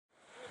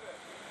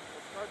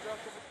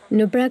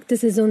Në prag të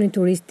sezonit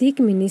turistik,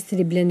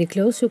 Ministri Blendi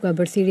Klosi ka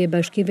bërë thirrje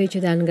bashkive që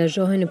të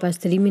angazhohen në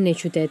pastrimin e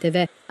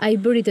qyteteve. Ai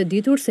bëri të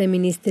ditur se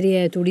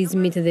Ministria e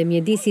Turizmit dhe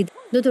Mjedisit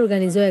do të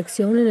organizojë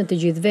aksione në të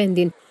gjithë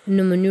vendin,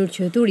 në mënyrë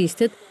që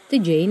turistët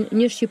të gjejnë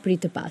një Shqipëri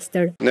të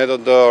pastër. Ne do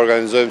të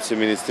organizojmë si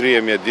Ministri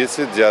e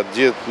Mjedisit gjatë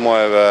gjithë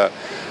muajve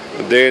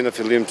deri në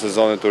fillim të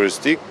sezonit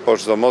turistik, por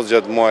sidomos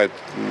gjatë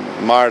muajit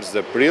mars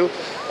dhe prill,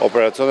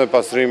 operacione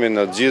pastrimi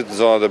në gjithë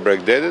zonat e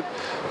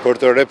Bregdetit, për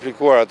të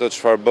replikuar ato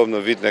çfarë bëm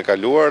në vitin e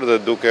kaluar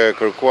dhe duke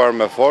kërkuar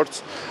me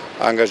forcë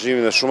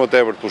angazhimin e shumë të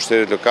tepërt të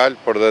pushtetit lokal,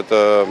 por dhe të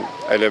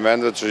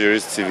elementeve të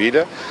shoqërisë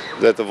civile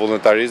dhe të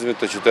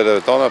vullnetarizmit të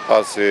qyteteve tona,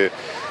 pasi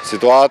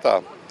situata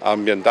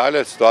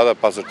ambientale, situata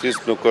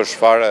pastërtisë nuk është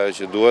fare ajo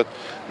që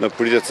duhet në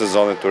pritje të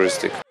sezonit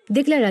turistik.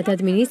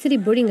 Deklaratat Ministri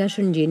bëri nga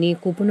Shëngjini,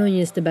 ku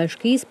punonjës të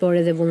bashkisë, por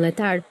edhe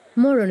vullnetar,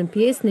 morën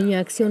pjesë në një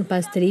aksion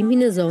pastrimi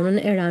në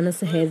zonën e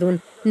Ranës së Hedhun.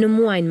 Në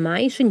muajin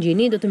maj,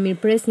 Shëngjini do të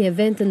mirëpres një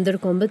event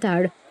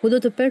ndërkombëtar, ku do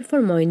të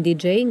performojnë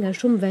DJ nga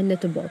shumë vende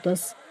të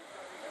botës.